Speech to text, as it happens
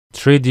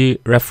3D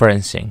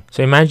referencing.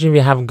 So imagine we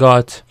have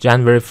got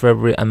January,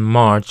 February and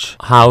March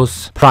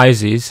house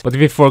prices, but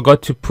we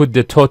forgot to put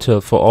the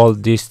total for all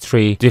these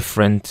 3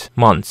 different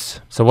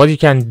months. So what you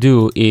can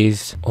do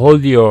is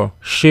hold your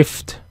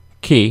shift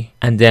key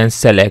and then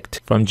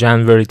select from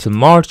January to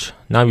March.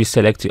 Now we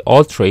select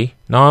all 3.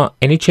 Now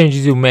any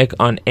changes you make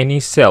on any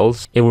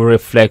cells, it will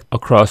reflect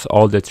across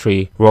all the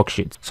 3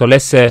 worksheets. So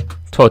let's say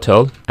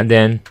total and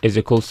then is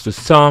equals to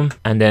sum,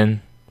 and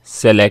then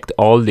select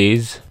all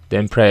these,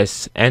 then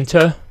press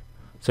enter.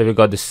 So we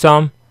got the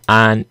sum,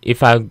 and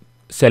if I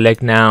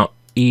select now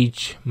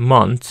each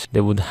month,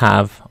 they would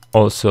have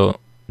also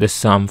the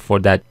sum for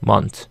that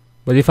month.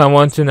 But if I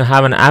want to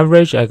have an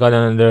average, I got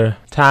another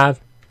tab,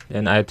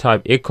 then I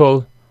type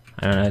equal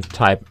and I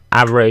type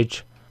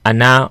average, and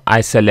now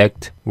I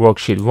select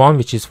worksheet 1,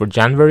 which is for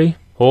January,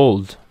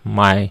 hold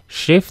my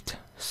shift,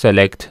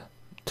 select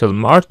till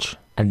March,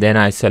 and then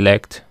I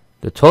select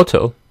the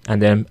total,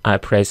 and then I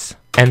press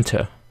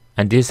enter,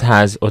 and this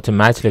has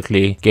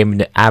automatically given me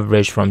the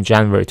average from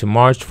January to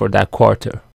March for that quarter.